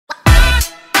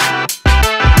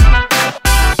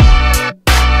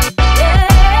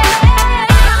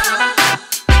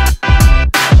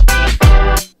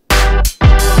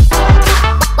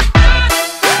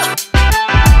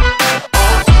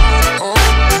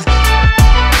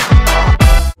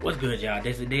good, y'all?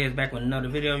 This is back with another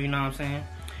video, you know what I'm saying?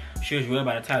 Sure as well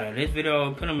by the title of this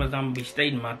video, pretty much I'm gonna be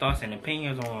stating my thoughts and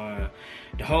opinions on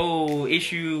the whole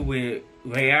issue with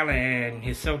Ray Allen and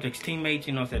his Celtics teammates,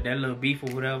 you know what I'm saying? That little beef or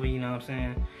whatever, you know what I'm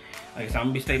saying? Like I said, I'm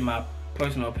gonna be stating my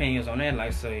personal opinions on that, like I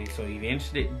say, so if you're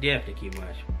interested, definitely keep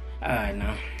watching. Alright,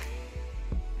 now.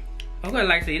 Okay,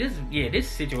 like I say, this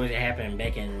situation happened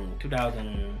back in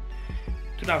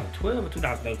 2012 or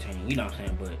 2013, you know what I'm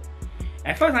saying? But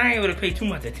at first I ain't able to pay too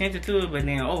much attention to it, but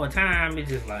then over time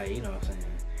it's just like, you know what I'm saying?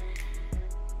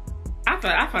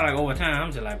 I feel like over time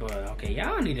I'm just like, bro, okay,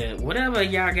 y'all need to, whatever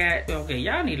y'all got, okay,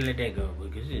 y'all need to let that go,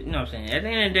 because you know what I'm saying? At the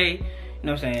end of the day, you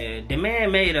know what I'm saying? The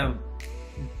man made a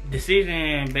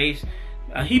decision based,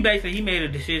 he made a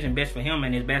decision best for him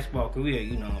and his basketball career,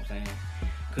 you know what I'm saying?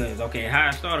 Cause okay, how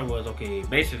it started was, okay,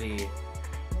 basically, you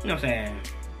know what I'm saying?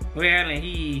 Ray Allen,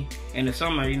 he, in the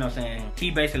summer, you know what I'm saying, he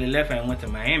basically left and went to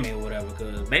Miami or whatever,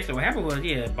 because basically what happened was,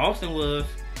 yeah, Boston was,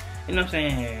 you know what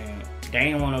I'm saying, they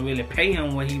didn't want to really pay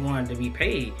him what he wanted to be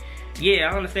paid.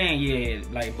 Yeah, I understand, yeah,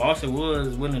 like Boston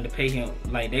was willing to pay him,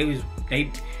 like they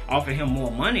offered him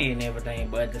more money and everything,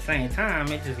 but at the same time,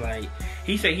 it's just like,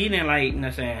 he said he didn't like, you know what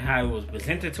I'm saying, how it was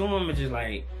presented to him. It's just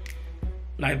like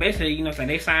basically, you know what I'm saying,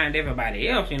 they signed everybody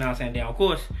else, you know what I'm saying, then of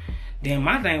course, then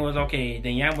my thing was, okay,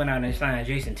 then y'all went out and signed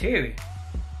Jason Terry.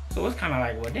 So it's kind of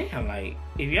like, well, damn, like,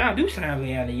 if y'all do sign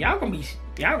Ray Allen, y'all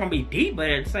gonna be deep, but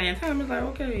at the same time, it's like,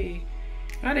 okay,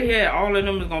 how the hell all of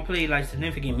them is gonna play like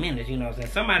significant minutes, you know what I'm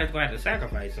saying? Somebody's gonna have to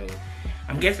sacrifice. So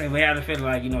I'm guessing Ray Allen felt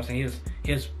like, you know what I'm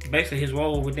saying, basically his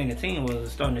role within the team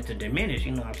was starting to diminish,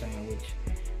 you know what I'm saying? Which,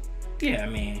 yeah, I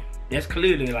mean, that's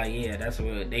clearly like, yeah, that's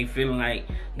what they feeling like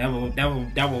that was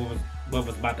what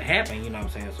was about to happen, you know what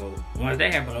I'm saying? So once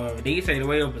that happened, or they say the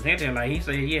way it was presented, like he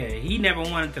said, yeah, he never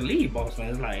wanted to leave Boston.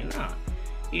 It's like, nah.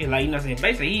 Yeah, like, you know what I'm saying?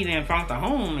 Basically he didn't found the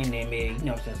home in there, man, you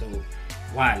know what I'm saying? So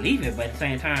why leave it? But at the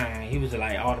same time, he was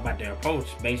like all about the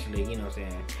approach, basically, you know what I'm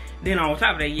saying? Then on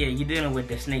top of that, yeah, you're dealing with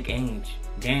the Snake Ainge,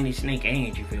 Danny Snake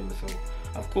Ainge, you feel me? So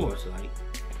of course, like,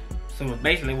 so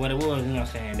basically what it was, you know what I'm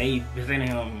saying? They presented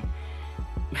him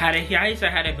how they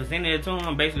presented it to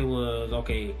him basically was,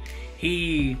 okay,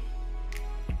 he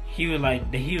was like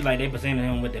they presented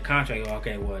him with the contract.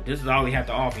 Okay, well, this is all we have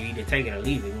to offer you, either take it or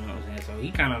leave it, you know what I'm saying? So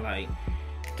he kind of like,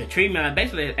 the treatment, like,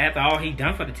 basically after all he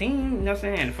done for the team, you know what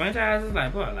I'm saying, the franchise is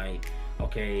like, bro, like,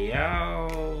 okay,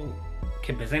 y'all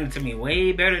can present it to me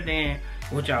way better than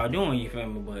what y'all doing, you feel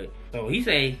me? But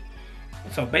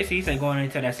so basically he said going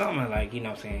into that summer, like, you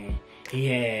know what I'm saying, he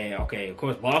had, okay, of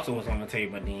course Boston was on the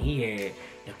table, but then he had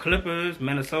the Clippers,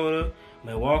 Minnesota,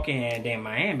 Milwaukee, and then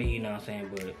Miami, you know what I'm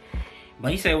saying?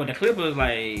 But he said with the Clippers,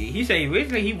 like, he said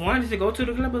originally he wanted to go to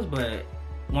the Clippers, but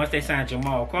once they signed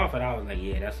Jamal Crawford, I was like,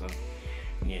 yeah, that's a,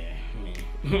 yeah,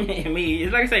 I mean,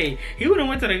 it's like I say, he would have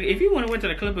went to if he would have went to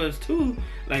the Clippers too,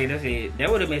 like, that's it,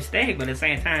 that would have been stacked. But at the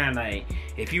same time, like,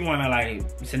 if you want to like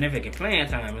significant playing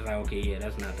time, it's like, okay, yeah,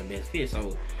 that's not the best fit.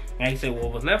 So like I said,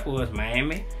 what was left was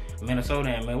Miami, Minnesota,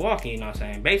 and Milwaukee, you know what I'm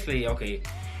saying? Basically, okay,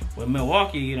 with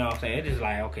Milwaukee, you know what I'm saying, it's just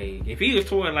like, okay, if he was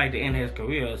toward like the end of his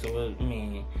career, so I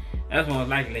mean, that's most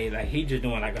likely like he just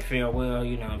doing like a farewell,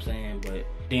 you know what I'm saying? But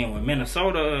then with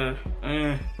Minnesota,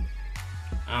 I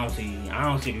don't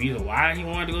see the reason why he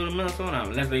wanted to go to Minnesota,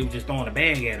 unless they were just throwing a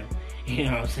bag at him. You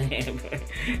know what I'm saying? But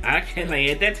I can, like,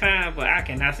 at that time, but I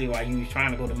cannot see why he was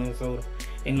trying to go to Minnesota.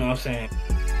 You know what I'm saying?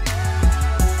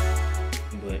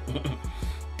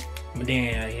 But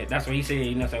then that's what he said.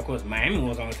 You know, so of course Miami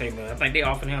was on the table. I think they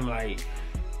offered him like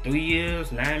 3 years,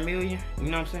 $9 million. You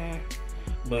know what I'm saying?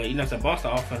 But you know, so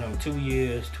Boston offered him 2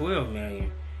 years, $12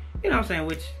 million. You know what I'm saying?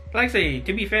 Which, like I say,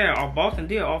 to be fair, Boston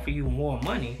did offer you more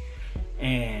money.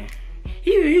 And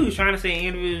he was trying to say in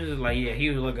interviews, like, yeah, he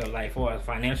was looking like for us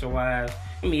financial wise.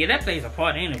 I mean, yeah, that plays a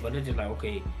part in it, but it's just like,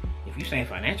 okay, if you saying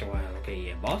financial wise, okay,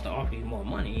 yeah, Boston offer you more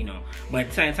money, you know. But at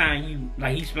the same time,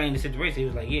 like, he explained the situation. He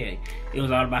was like, yeah, it was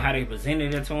all about how they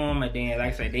presented it to him, and then,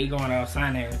 like I said, they going out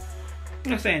signing, you know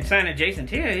what I'm saying, signing Jason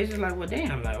Terry. It's just like, well,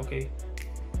 damn, like, okay,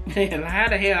 like, how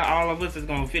the hell all of us is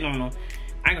gonna fit on the, I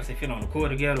ain't gonna say fit on the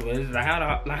court together, but it's like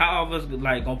how all of us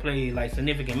like gonna play like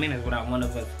significant minutes without one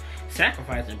of us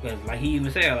sacrificing? Because like he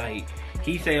even said, like,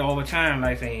 he said over time,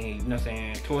 like, saying, you know what I'm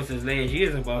saying, towards his last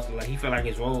years in Boston, like, he felt like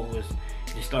his role was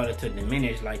just started to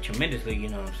diminish like tremendously, you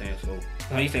know what I'm saying?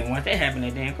 So he said once that happened,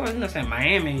 and then of course, you know what I'm saying,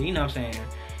 Miami, you know what I'm saying,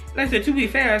 like I said, to be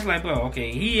fair, it's like, bro,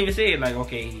 okay, he even said like,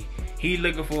 okay, he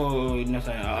looking for, you know what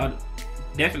I'm saying,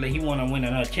 definitely he want to win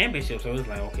another championship. So it's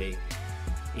like, okay,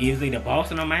 it's either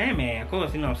Boston or Miami, and of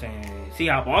course, you know what I'm saying, see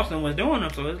how Boston was doing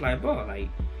them. So it's like, bro, like,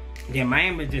 then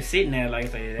Miami just sitting there, like I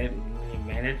say, that,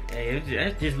 man,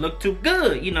 it just looked too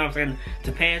good, you know what I'm saying,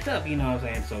 to pass up, you know what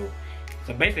I'm saying? So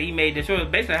So basically, he made the choice.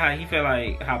 Basically, how he felt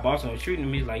like how Boston was treating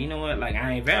him. He's like, you know what? Like,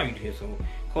 I ain't valued here. So,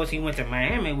 of course, he went to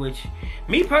Miami, which,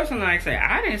 me personally, like I said,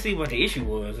 I didn't see what the issue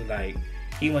was. Like,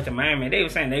 he went to Miami. They were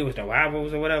saying they was the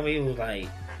rivals or whatever. He was like,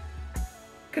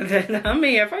 because, I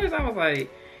mean, at first, I was like,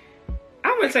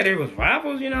 I wouldn't say they was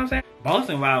rivals, you know what I'm saying?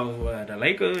 Boston rivals were the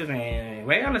Lakers and,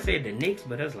 well, I said the Knicks,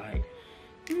 but it's like,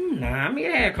 nah, I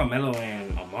mean, they had Carmelo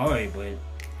and Amari, but as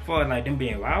far as, like, them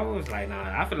being rivals, like,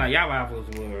 nah, I feel like y'all rivals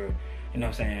were, you know what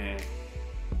I'm saying,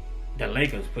 the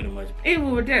Lakers pretty much.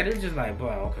 Even with that, it's just like, bro,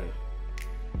 okay.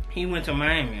 He went to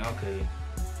Miami, okay.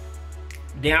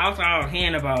 Then also I was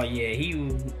hearing about, yeah,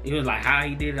 it was like how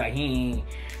he did, like he ain't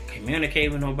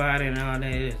communicate with nobody and all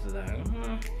that. It's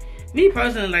like, me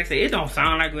personally, like I said, it don't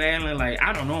sound like Radley. Like,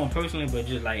 I don't know him personally, but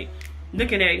just like,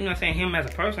 looking at, you know what I'm saying, him as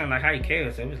a person, like how he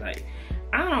carries, so it was like,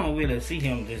 I don't really see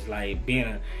him just like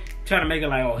being trying to make it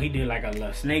like, oh, he did like a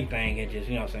little snake thing and just,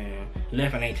 you know what I'm saying,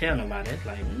 left and ain't telling nobody. It's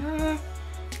like, nah.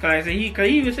 Cause I said, cause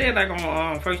he even said like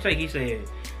on First Take, he said,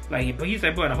 like, but he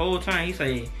said, but the whole time, he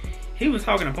said, he was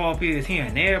talking to Paul Pierce here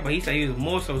and there, but he said he was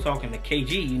more so talking to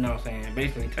KG, you know what I'm saying,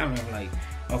 basically telling him like,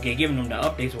 okay, giving him the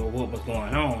updates of what was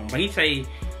going on. But he said,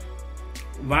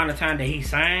 around the time that he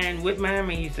signed with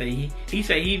Miami, he said,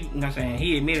 you know what I'm saying,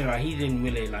 he admitted like he didn't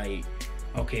really like,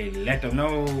 okay, let them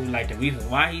know like the reasons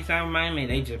why he signed with Miami.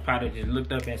 They just probably just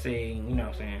looked up and said, you know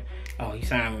what I'm saying, oh, he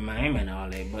signed with Miami and all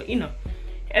that. But, you know,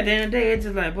 at the end of the day, it's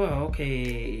just like, bro,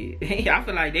 okay. I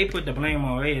feel like they put the blame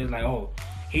on Ray. It's like, oh,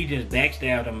 he just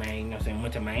backstabbed him, man, you know what I'm saying,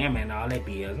 went to Miami and all that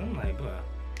BS. I'm like, bro,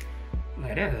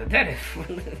 like, that is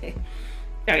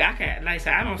like, I can't, like I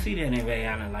said, I don't see that in Ray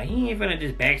Allen. Like, he ain't finna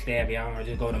just backstab y'all or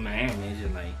just go to Miami. It's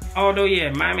just like, although,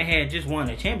 yeah, Miami had just won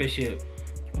a championship,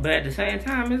 but at the same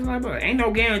time, it's like, bro, ain't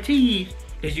no guarantees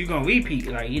that you gonna repeat,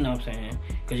 like, you know what I'm saying?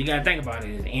 Because you gotta think about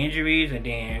it, it's injuries and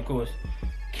then, of course,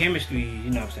 chemistry, you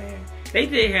know what I'm saying? They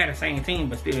did have the same team,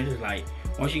 but still, it's just like,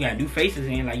 once you got new faces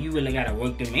in, like, you really gotta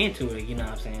work them into it, you know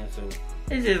what I'm saying? So,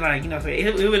 it's just like, you know what I'm saying?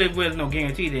 It really was no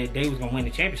guarantee that they was gonna win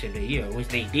the championship that year, which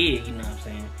they did, you know what I'm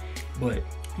saying? But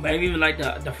even like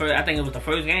the first, I think it was the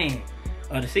first game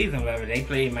of the season, whatever, they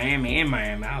played Miami in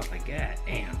Miami. I was like, God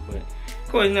damn. But of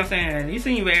course, you know what I'm saying, you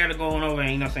seen Ray Allen going over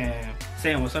and, you know what I'm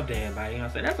saying what's up to everybody, you know what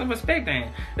I'm saying? That's a respect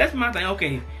thing. That's my thing.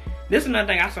 Okay, this is another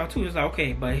thing I saw too. It's like,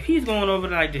 okay, but if he's going over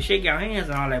to like to shake your hands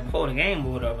and all that before the game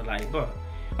or whatever, like, bro,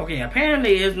 okay,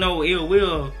 apparently there's no ill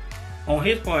will on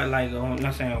his part, like, on, you know what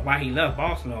I'm saying, why he left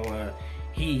Boston, or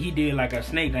he did like a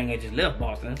snake thing and just left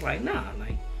Boston. It's like, nah,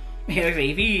 like, if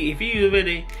he was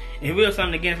really, if it was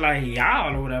something against like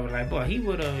y'all or whatever, like, boy, he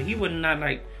would not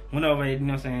like went over, you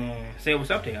know what I'm saying, say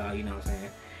what's up to y'all, you know what I'm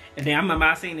saying. And then I remember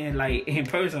I seen it like in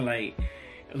person, like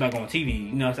on TV,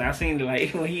 you know what I'm saying. I seen it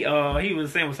like when he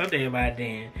was saying what's up to everybody.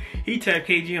 Then he tapped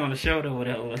KG on the shoulder or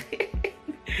whatever.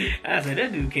 I said,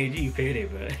 that dude KG petty,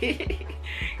 bro.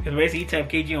 Because basically he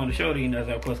tapped KG on the shoulder, you know.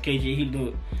 So of course KG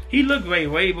he looked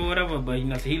Ray, but whatever. But you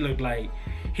know, so he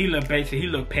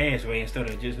looked past Ray instead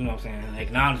of just, you know what I'm saying,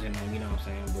 acknowledging him, you know what I'm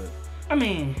saying. But I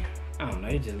mean, I don't know.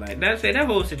 It's just like that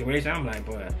whole situation. I'm like,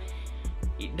 boy,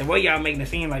 the way y'all making it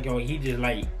seem like, oh, he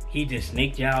just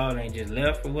snaked y'all and just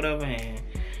left or whatever. And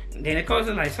then of course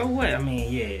it's like, so what? I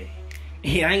mean,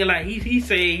 yeah, I ain't gonna lie.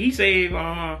 He saved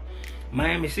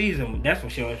Miami season, that's for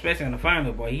sure, especially in the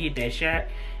final. Boy, he hit that shot.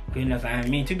 You know what I'm saying? I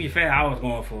mean, to be fair, I was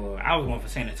going for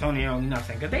San Antonio, you know what I'm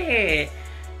saying? Because they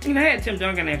had Tim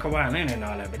Duncan and Kawhi Leonard and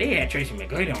all that, but they had Tracy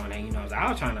McGrady on there, you know. So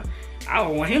I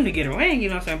would want him to get a ring, you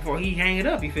know what I'm saying, before he hang it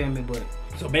up, you feel me? But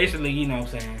so basically, you know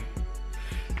what I'm saying,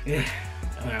 yeah.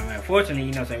 Unfortunately,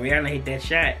 you know what I'm saying, Ray Allen hit that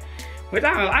shot. Which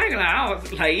I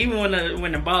was like, even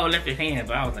when the ball left his hand,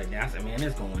 but I was like, I said, man,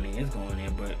 it's going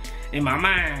in. But in my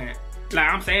mind, like,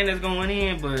 I'm saying it's going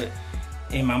in, but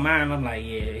in my mind, I'm like,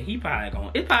 yeah, it's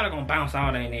probably gonna bounce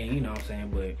out in there, you know what I'm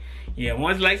saying? But yeah,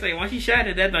 once he shot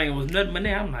it, that thing was nothing but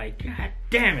there. I'm like, God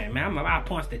damn it, man. I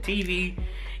punched the TV,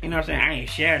 you know what I'm saying? I ain't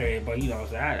shattered it, but you know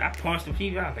what I'm saying? I punched the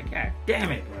TV. I was like, God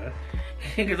damn it, bro.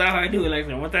 Because all I do is like,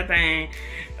 once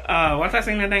I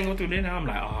seen that thing go through there, I'm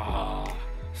like, oh.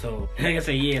 So, like I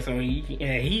said, yeah, so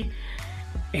he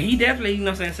definitely, you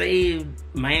know what I'm saying, saved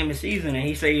Miami season, and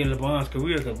he saved LeBron's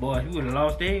career, because, boy, if he would have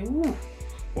lost that, woo,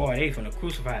 boy, they finna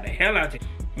crucify the hell out of him.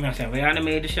 You know what I'm saying? Ray Allen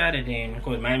made the shot, and then, of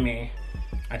course, Miami,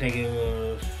 I think it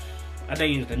was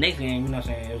the next game, you know what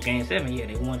I'm saying, it was game 7, yeah,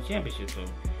 they won the championship, so,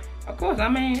 of course, I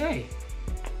mean, hey,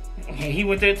 he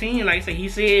went to the team, like I said, he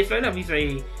said straight up, he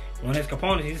said, one of his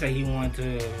components, he said he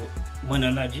wanted to win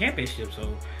another championship,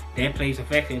 so that plays a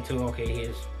factor into, okay,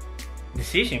 his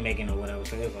decision making or whatever.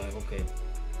 So it's like, okay,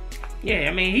 yeah,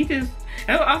 I mean, he just,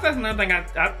 also that's another thing I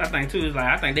think too, is like,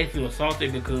 I think they feel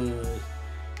salty because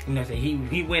You know what I'm saying?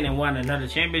 He went and won another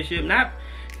championship, not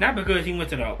because he went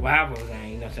to the rivals and,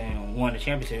 you know what I'm saying, won the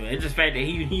championship. It's just the fact that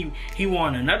he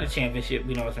won another championship,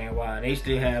 you know what I'm saying, while they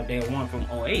still have their one from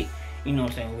 '08, you know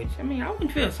what I'm saying, which, I mean, I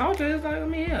wouldn't feel salty. It's like, I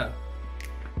mean, yeah.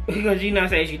 Because, you know what I'm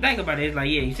saying, as you think about it, it's like,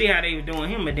 yeah, you see how they were doing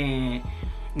him, but then, you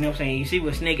know what I'm saying, you see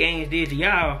what Snake Ames did to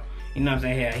y'all, you know what I'm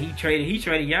saying, yeah, he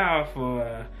traded y'all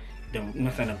for, the, you know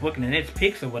what I'm saying, the Brooklyn Nets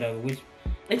picks or whatever, which,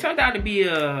 it turned out to be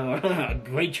a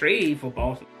great trade for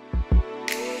Boston.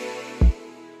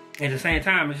 At the same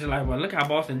time, it's just like, well, look how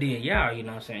Boston did y'all, you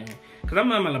know what I'm saying? Because I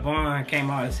remember LeBron came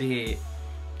out and said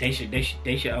they should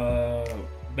basically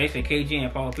KG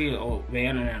and Paul Pierce owe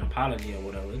an apology or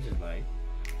whatever. It's just like,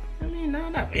 I mean, no,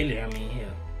 not really. I mean,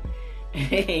 hell.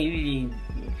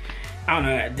 I don't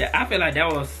know. I feel like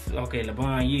that was, okay,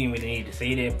 LeBron, you didn't really need to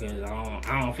say that because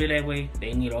I don't feel that way.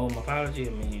 They need to owe him apology.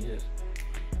 I mean,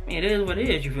 it is what it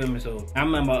is, you feel me? So, I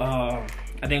remember, I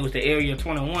think it was the Area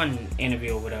 21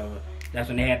 interview or whatever. That's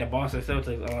when they had the Boston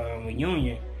Celtics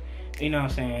reunion. You know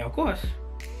what I'm saying? Of course,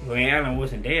 Ray Allen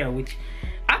wasn't there, which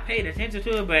I paid attention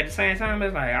to it, but at the same time,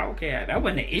 it's like, I don't care. That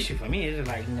wasn't an issue for me. It's just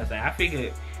like, you know what I'm saying? I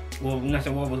figured, well, you know what I'm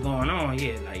saying, what was going on,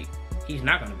 yeah, like, he's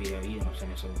not going to be there, you know what I'm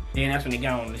saying? So then that's when they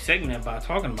got on the segment about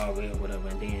talking about Ray or whatever,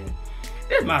 and then,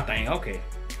 that's my thing, okay.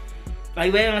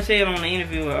 Like Ray Allen said on the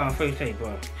interview with First Take,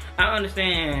 bro, I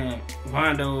understand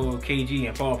Rondo, KG,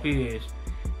 and Paul Pierce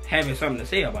having something to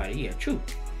say about it, yeah, true.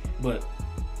 But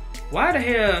why the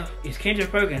hell is Kendrick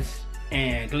Perkins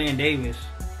and Glenn Davis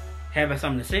having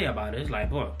something to say about it? It's like,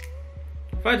 boy,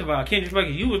 first of all, Kendrick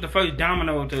Perkins, you was the first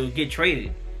domino to get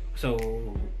traded.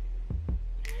 So,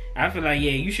 I feel like,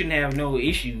 yeah, you shouldn't have no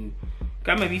issue.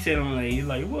 I remember he said on like, he's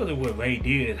like, it wasn't what Ray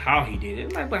did, it's how he did it.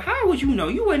 It's like, but how would you know?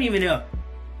 You wasn't even there.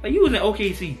 Like, you was in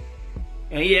OKC.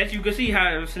 And yes, you could see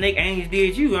how Snake Ames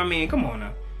did you. I mean, come on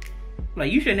now.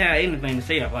 Like, you shouldn't have anything to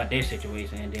say about that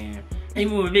situation. And then,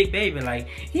 even with Big Baby, like,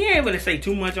 he ain't really say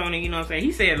too much on it, you know what I'm saying?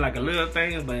 He said, like, a little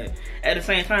thing, but at the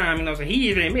same time, you know what I'm saying? He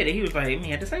even admitted, he was like,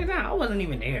 man, at the same time, I wasn't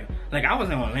even there. Like, I was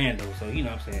in Orlando, so, you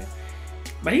know what I'm saying?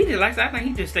 But he just, like, I think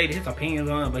he just stated his opinions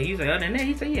on it, but he said, other than that,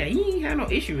 he said, yeah, he ain't had no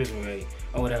issues with Ray,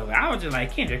 or whatever. I was just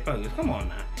like, Kendrick Perkins, come on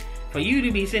now. For you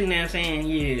to be sitting there saying,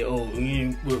 yeah, oh,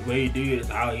 what Ray did is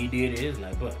how he did it, it's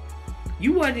like, but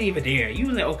you wasn't even there. You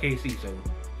was in OKC, so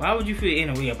why would you feel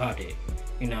any way about that?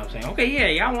 You know what I'm saying? Okay, yeah,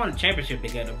 y'all won a championship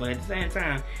together, but at the same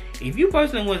time, if you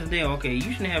personally wasn't there, okay, you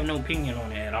shouldn't have no opinion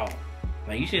on it at all.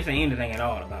 Like, you shouldn't say anything at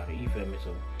all about it, you feel me?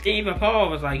 So, even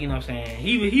Paul was like, you know what I'm saying,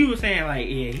 he was saying, like,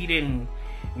 yeah, he didn't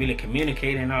really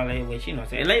communicate and all that, which, you know what I'm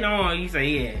saying, later on, he said,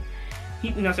 yeah, he,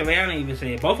 you know what I'm saying, I don't even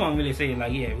say, both of them really said,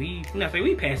 like, yeah, we, you know what I'm saying,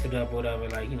 we passed it up or whatever,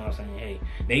 like, you know what I'm saying, hey,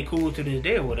 they cool to this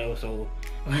day or whatever, so,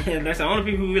 that's the only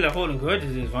people who really holding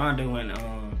grudges is Rondo and,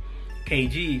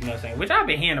 KG, you know what I'm saying, which I've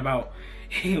been hearing about.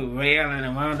 Ray Allen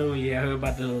and Rondo, yeah, I heard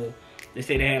about they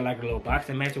said they had like a little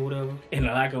boxing match or whatever in the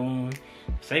locker room.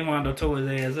 Say Rondo tore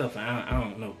his ass up, I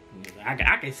don't know. I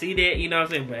can see that, you know what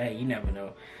I'm saying, but hey, you never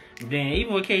know. But then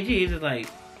even with KG, it's just like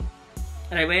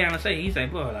Ray Allen say, he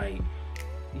said, bro, like,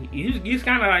 it's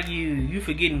kind of like you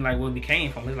forgetting like where we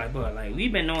came from. It's like, bro, like,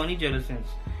 we've been knowing each other since,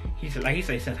 he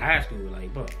said since high school,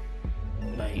 like, bro,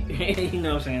 like, you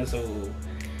know what I'm saying, so,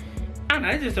 I don't know,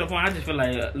 it's just a point. I just feel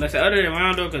like, let's say, other than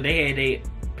Rondo, because they had their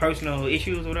personal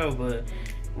issues or whatever, but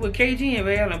with KG and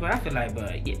Ray Allen, but I feel like,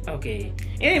 but yeah, okay,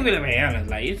 it ain't really Ray Allen,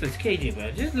 like, it's just KG,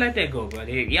 but just let that go, but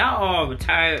y'all all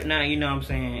retired now, you know what I'm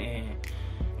saying,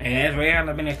 and as Ray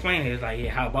Allen been explaining, it's like,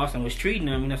 yeah, how Boston was treating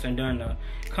them, you know what I'm saying, during the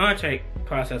contract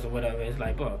process or whatever, it's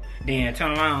like, bro, then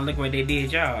turn around and look what they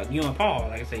did y'all, you and Paul,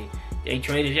 like I say, they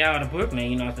traded y'all to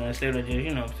Brooklyn, you know what I'm saying, instead of just,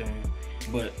 you know what I'm saying.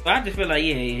 But I just feel like,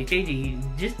 yeah,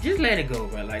 KG, just let it go,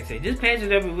 bro. Like I said, just patch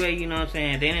it up away, you know what I'm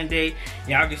saying? At the end of the day,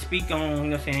 y'all can speak on, you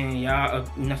know what I'm saying, y'all, you know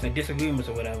what I'm saying, disagreements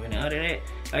or whatever. And other than that,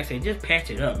 like I said, just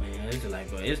patch it up, man. It's just like,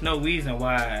 bro, there's no reason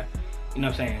why, you know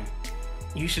what I'm saying,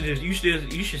 you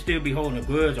should still be holding a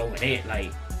grudge over that.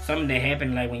 Like, something that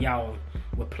happened, like, when y'all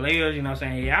were players, you know what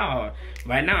I'm saying? Y'all,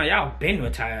 right now, y'all been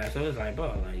retired. So it's like, bro,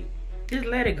 like, just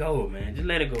let it go, man. Just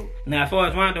let it go. Now, as far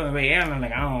as Rondo and Ray Allen,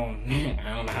 like, I don't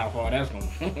know how far that's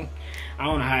gonna I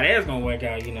don't know how that's gonna work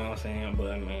out, you know what I'm saying?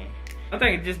 But, man, I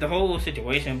think it's just the whole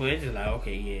situation, but it's just like,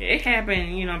 okay, yeah, it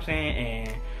happened, you know what I'm saying?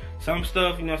 And some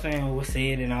stuff, you know what I'm saying, was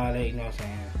said and all that, you know what I'm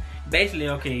saying? Basically,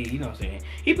 okay, you know what I'm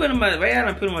saying? Ray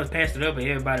Allen pretty much passed it up to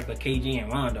everybody but KG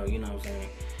and Rondo, you know what I'm saying?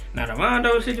 Now, the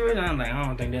Rondo situation, I'm like, I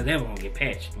don't think that's ever gonna get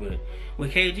patched. But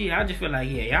with KG, I just feel like,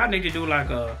 yeah, y'all need to do like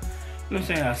a, you know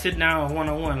what I'm saying, sit down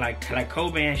one-on-one like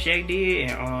Kobe and Shaq did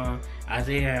and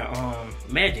Isaiah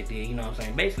Magic did, you know what I'm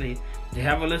saying? Basically, just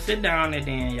have a little sit down and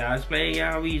then y'all explain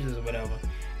y'all reasons or whatever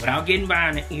without getting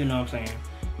behind it, you know what I'm saying?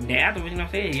 And then afterwards, you know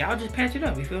what I'm saying? Y'all just patch it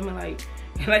up, you feel me? Like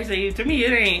I say, to me,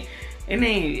 it ain't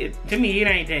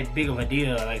that big of a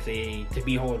deal, like I say, to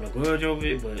be holding a grudge over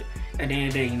it, but at the end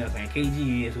of the day, you know what I'm saying,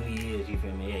 KG is who he is, you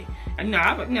feel me? Hey, and you know,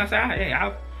 I rock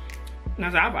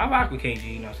with KG,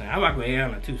 you know what I'm saying? I rock with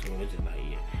Atlanta too, so it's just like,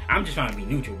 yeah. I'm just trying to be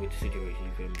neutral with the situation,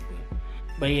 you feel me?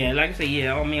 But yeah, like I said,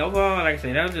 yeah, I mean, overall, like I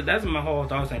said, that's my whole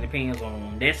thoughts and opinions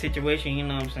on that situation, you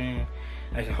know what I'm saying?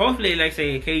 Like, hopefully, like I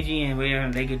say, KG and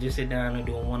Rajon, they could just sit down and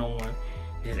do a one-on-one,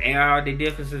 just air out their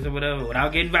differences or whatever,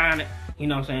 without getting violent. You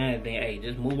know what I'm saying? Then, hey,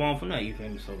 just move on from that, you feel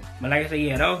me? So, but like I said,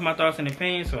 yeah, that was my thoughts and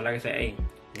opinions. So, like I said, hey,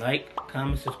 like,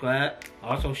 comment, subscribe.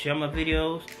 Also, share my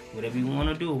videos. Whatever you want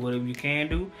to do, whatever you can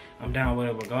do. I'm down with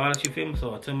it regardless, you feel me?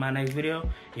 So, until my next video,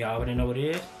 y'all already know what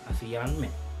it is. I'll see y'all in a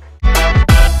minute.